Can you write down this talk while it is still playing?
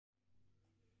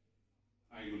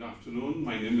Hi, good afternoon.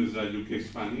 My name is Raju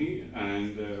Keswani,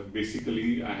 and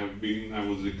basically I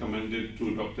was recommended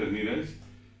to Dr. Neeraj,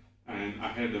 and I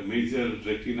had a major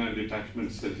retina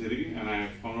detachment surgery, and I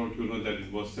found out, that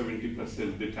it was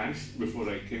 70% detached before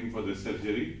I came for the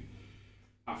surgery.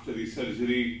 After the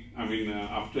surgery,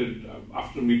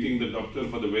 after meeting the doctor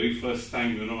for the very first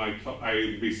time, I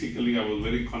was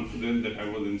very confident that I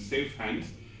was in safe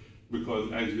hands,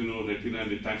 because as you know, retina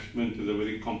detachment is a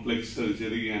very complex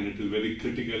surgery and it is very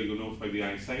critical, for the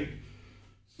eyesight.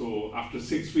 So after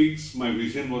 6 weeks, my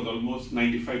vision was almost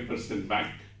 95%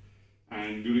 back,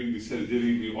 and during the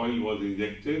surgery, the oil was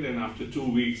injected, and after 6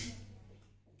 weeks,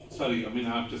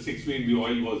 the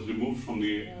oil was removed from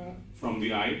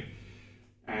the eye.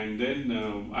 And then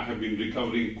I have been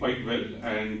recovering quite well,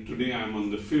 and today I'm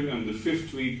on the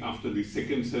fifth week after the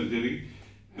second surgery.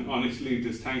 And honestly, it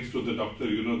is thanks to the doctor,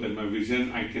 that my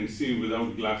vision, I can see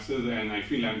without glasses, and I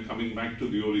feel I'm coming back to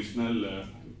the original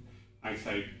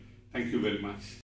eyesight. Thank you very much.